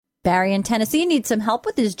Barry in Tennessee needs some help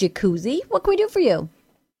with his jacuzzi. What can we do for you?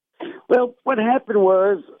 Well, what happened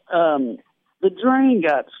was the drain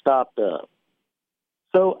got stopped up.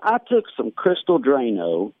 So I took some Crystal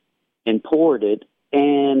Drano and poured it,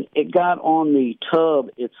 and it got on the tub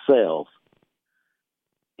itself,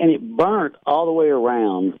 and it burnt all the way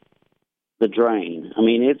around the drain. I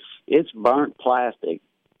mean, it's burnt plastic.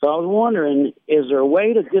 So I was wondering, is there a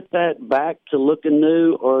way to get that back to looking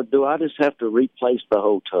new, or do I just have to replace the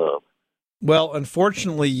whole tub? Well,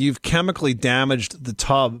 unfortunately, you've chemically damaged the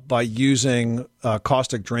tub by using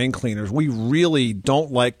caustic drain cleaners. We really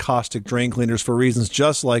don't like caustic drain cleaners for reasons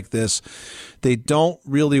just like this. They don't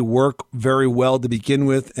really work very well to begin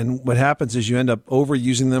with, and what happens is you end up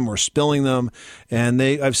overusing them or spilling them, and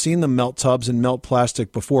I've seen them melt tubs and melt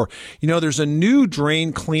plastic before. You know, there's a new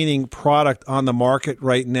drain cleaning product on the market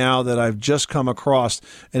right now that I've just come across,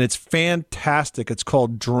 and it's fantastic. It's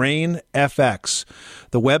called Drain FX.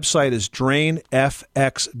 The website is drainfx.com,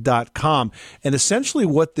 and essentially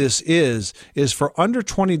what this is for under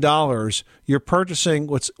 $20, you're purchasing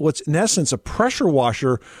what's in essence a pressure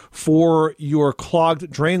washer for your clogged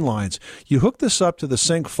drain lines. You hook this up to the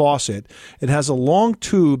sink faucet. It has a long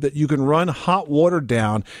tube that you can run hot water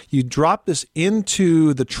down. You drop this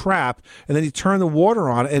into the trap, and then you turn the water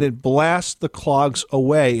on, and it blasts the clogs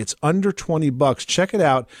away. It's under $20. Check it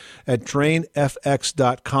out at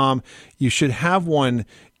drainfx.com. You should have one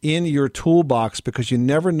in your toolbox because you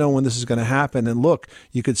never know when this is going to happen. And look,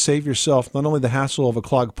 you could save yourself not only the hassle of a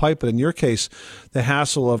clogged pipe, but in your case, the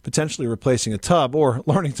hassle of potentially replacing a tub or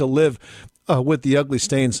learning to live with the ugly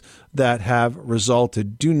stains that have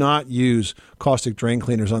resulted. Do not use caustic drain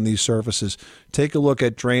cleaners on these surfaces. Take a look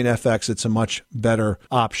at Drain FX. It's a much better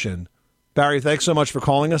option. Barry, thanks so much for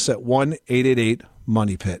calling us at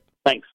 1-888-MONEY-PIT. Thanks.